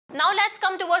Now let's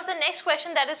come towards the next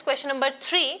question, that is question number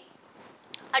 3.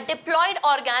 A diploid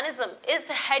organism is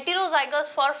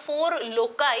heterozygous for 4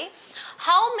 loci.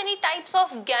 How many types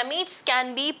of gametes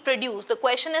can be produced? The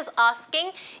question is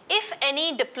asking if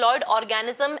any diploid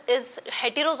organism is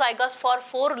heterozygous for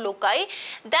 4 loci,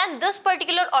 then this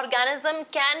particular organism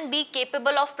can be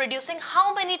capable of producing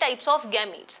how many types of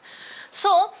gametes?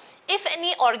 So, if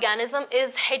any organism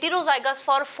is heterozygous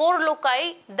for 4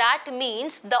 loci, that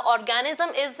means the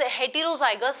organism is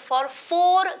heterozygous for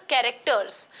 4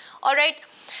 characters. Alright.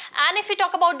 And if we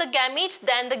talk about the gametes,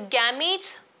 then the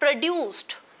gametes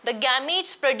produced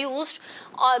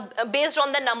based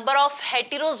on the number of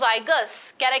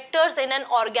heterozygous characters in an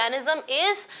organism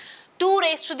is 2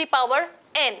 raised to the power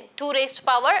n,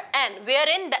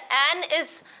 wherein the n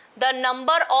is the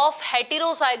number of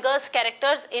heterozygous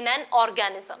characters in an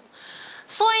organism.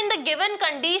 So in the given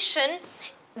condition,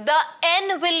 the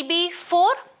n will be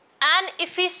 4, and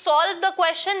if we solve the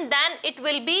question, then it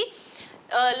will be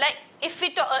like if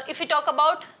we talk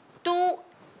about 2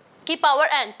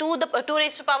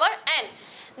 raised to power n,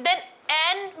 then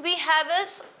n we have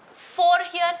is 4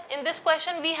 here. In this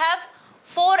question we have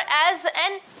 4 as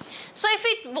n. So if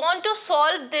we want to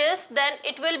solve this, then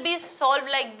it will be solved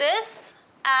like this,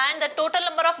 and the total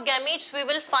number of gametes we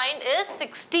will find is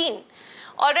 16.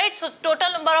 Alright, so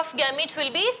total number of gametes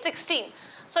will be 16.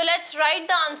 So let's write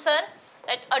the answer,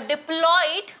 that a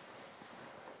diploid,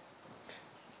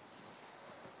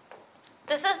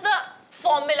 this is the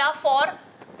formula for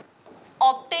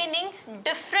obtaining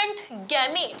different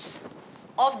gametes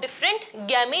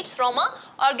from a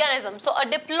organism. So a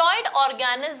diploid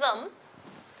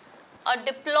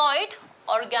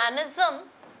organism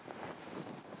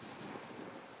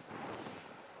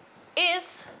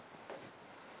is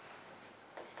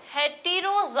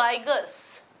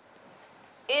heterozygous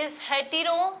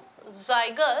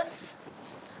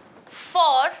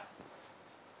for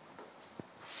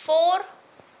 4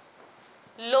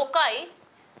 loci.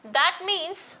 That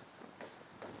means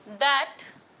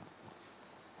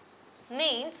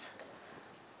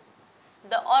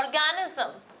the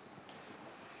organism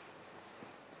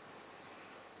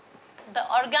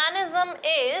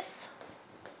is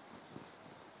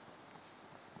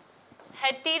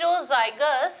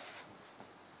heterozygous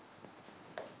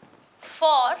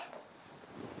for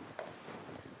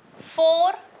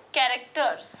 4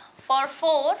 characters.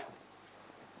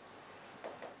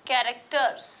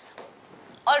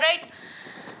 Alright.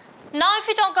 Now if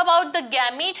we talk about the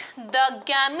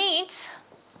gametes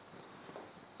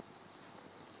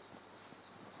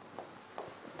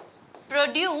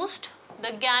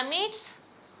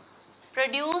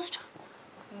produced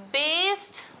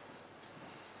based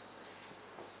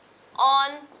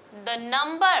on the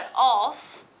number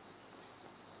of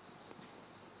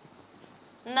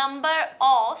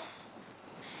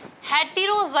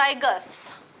heterozygous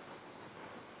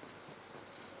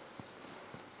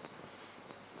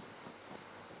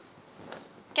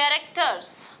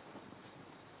characters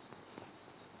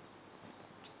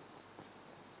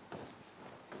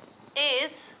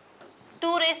is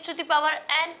 2 raised to the power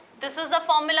n. This is the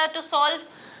formula to solve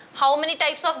how many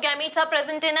types of gametes are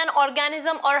present in an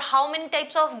organism, or how many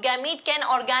types of gamete can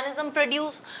organism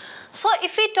produce. So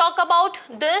if we talk about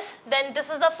this, then this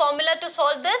is the formula to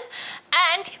solve this,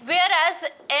 and whereas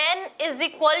n is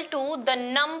equal to the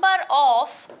number of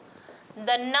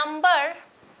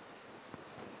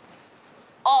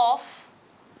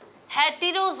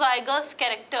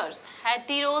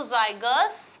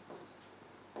heterozygous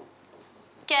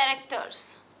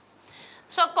characters.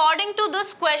 So according to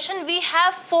this question, we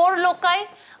have 4 loci,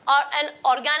 or an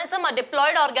organism, a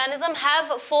diploid organism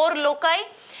have 4 loci.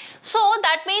 So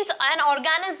that means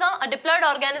a diploid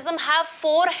organism have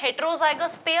 4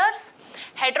 heterozygous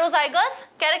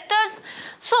characters.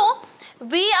 So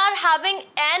we are having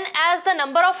n as the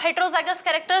number of heterozygous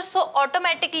characters, so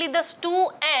automatically this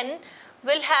 2n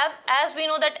will have, as we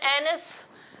know that n is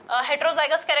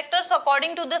heterozygous character, so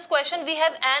according to this question we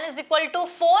have n is equal to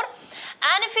 4,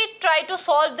 and if we try to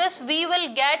solve this we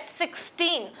will get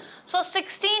 16. So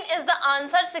 16 is the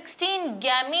answer. 16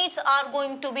 gametes are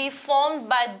going to be formed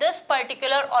by this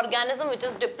particular organism, which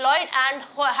is diploid, and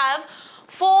have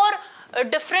 4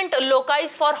 different loci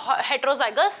for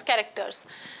heterozygous characters.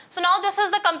 So now this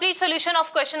is the complete solution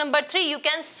of question number 3. You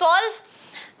can solve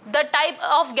the type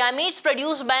of gametes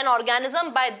produced by an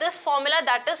organism by this formula,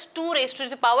 that is 2 raised to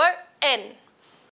the power n.